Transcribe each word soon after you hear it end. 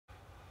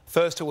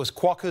First it was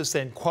Quokkas,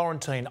 then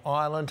Quarantine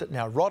Island.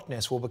 Now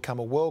Rottnest will become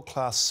a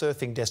world-class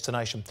surfing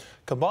destination.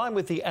 Combined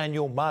with the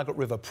annual Margaret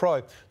River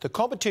Prop, the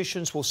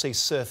competitions will see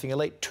surfing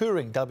elite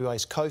touring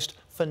WA's coast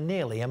for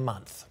nearly a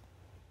month.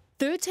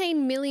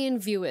 13 million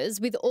viewers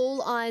with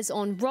all eyes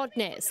on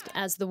Rottnest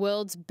as the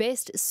world's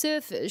best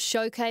surfers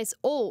showcase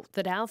all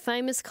that our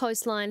famous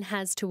coastline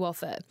has to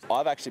offer.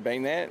 I've actually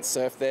been there,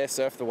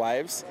 surfed the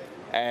waves,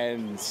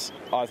 and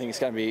I think it's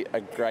going to be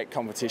a great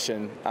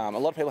competition. A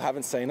lot of people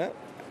haven't seen it,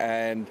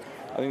 and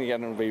I think they're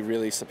going to be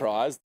really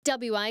surprised.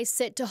 WA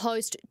set to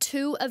host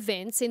 2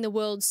 events in the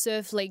World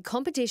Surf League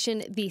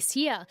competition this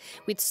year,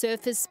 with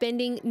surfers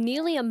spending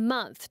nearly a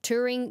month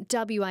touring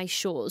WA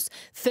shores.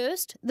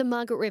 First, the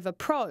Margaret River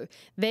Pro,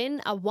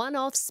 then a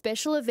one-off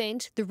special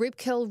event, the Rip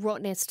Curl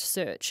Rottnest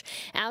Search.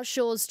 Our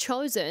shores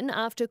chosen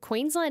after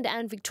Queensland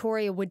and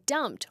Victoria were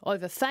dumped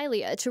over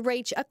failure to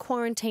reach a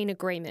quarantine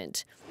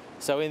agreement.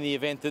 So in the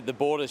event that the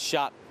borders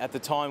shut at the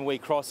time we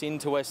cross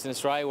into Western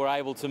Australia, we're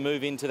able to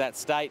move into that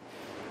state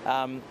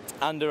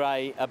under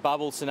a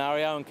bubble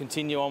scenario and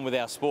continue on with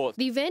our sport.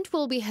 The event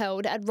will be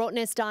held at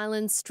Rottnest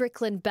Island's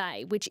Strickland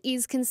Bay, which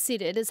is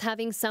considered as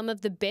having some of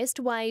the best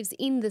waves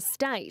in the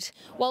state.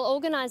 While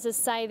organisers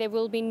say there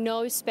will be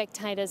no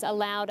spectators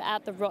allowed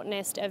at the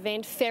Rottnest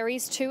event,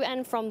 ferries to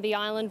and from the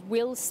island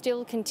will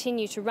still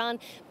continue to run,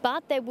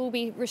 but there will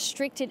be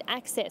restricted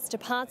access to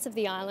parts of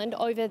the island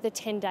over the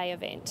 10-day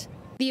event.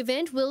 The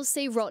event will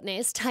see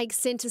Rottnest take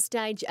centre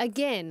stage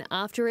again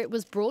after it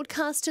was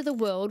broadcast to the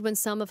world when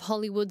some of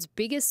Hollywood's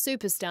biggest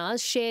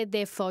superstars shared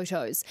their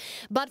photos.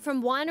 But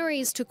from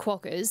wineries to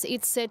Quokkas,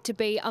 it's said to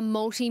be a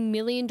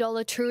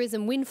multi-million-dollar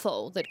tourism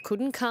windfall that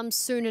couldn't come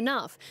soon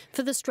enough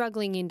for the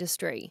struggling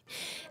industry.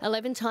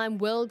 11-time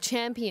world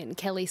champion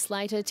Kelly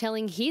Slater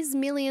telling his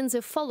millions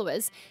of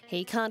followers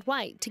he can't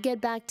wait to get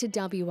back to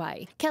WA.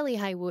 Kelly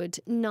Haywood,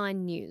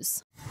 9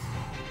 News.